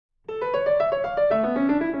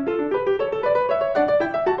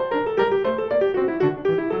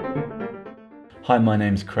Hi, my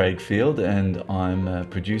name's Craig Field and I'm a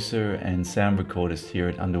producer and sound recordist here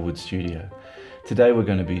at Underwood Studio. Today we're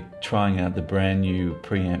going to be trying out the brand new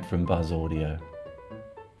preamp from Buzz Audio.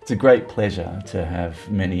 It's a great pleasure to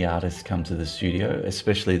have many artists come to the studio,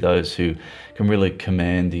 especially those who can really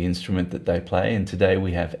command the instrument that they play, and today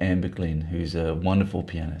we have Amber Glynn, who's a wonderful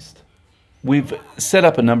pianist. We've set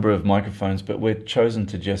up a number of microphones, but we've chosen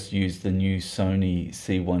to just use the new Sony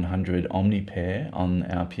C100 Omni pair on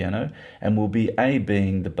our piano, and we'll be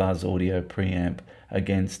being the Buzz Audio preamp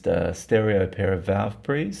against a stereo pair of valve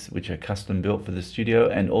pre's, which are custom built for the studio,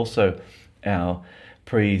 and also our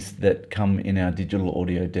pre's that come in our Digital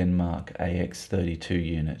Audio Denmark AX32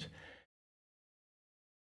 unit.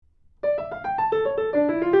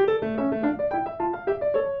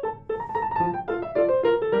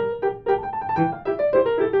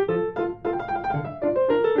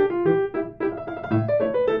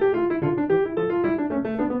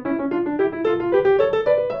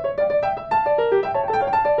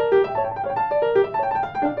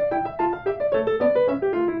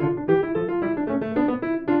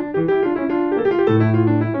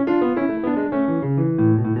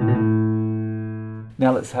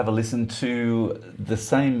 Now let's have a listen to the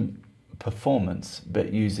same performance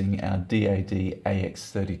but using our DAD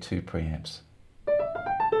AX32 preamps.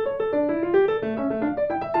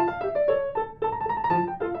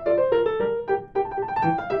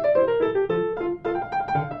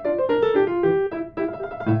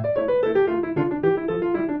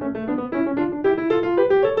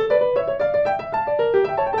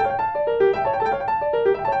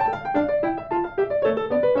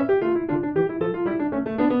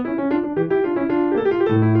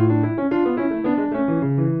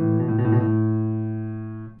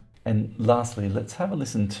 And lastly, let's have a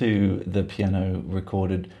listen to the piano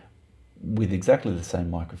recorded with exactly the same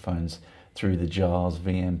microphones through the Giles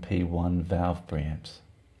VMP1 valve preamps.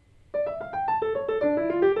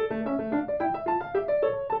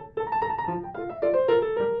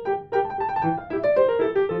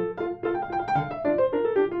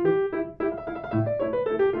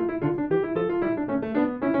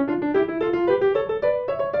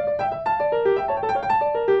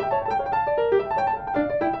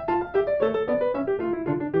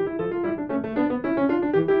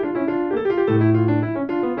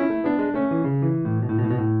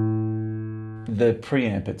 The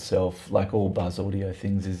preamp itself, like all Buzz Audio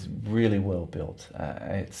things, is really well built.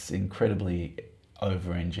 It's incredibly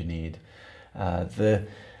over-engineered. The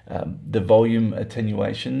volume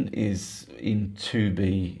attenuation is in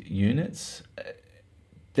 2B units.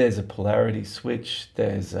 There's a polarity switch,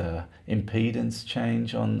 there's a impedance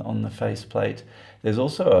change on the faceplate. There's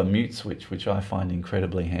also a mute switch, which I find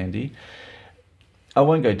incredibly handy. I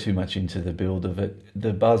won't go too much into the build of it.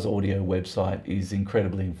 The Buzz Audio website is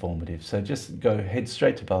incredibly informative, so just head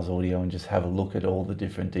straight to Buzz Audio and just have a look at all the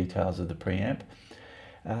different details of the preamp.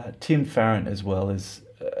 Tim Farrant as well is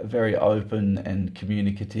a very open and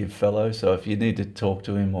communicative fellow, so if you need to talk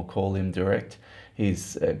to him or call him direct,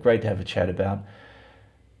 he's great to have a chat about.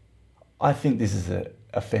 I think this is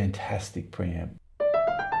a fantastic preamp.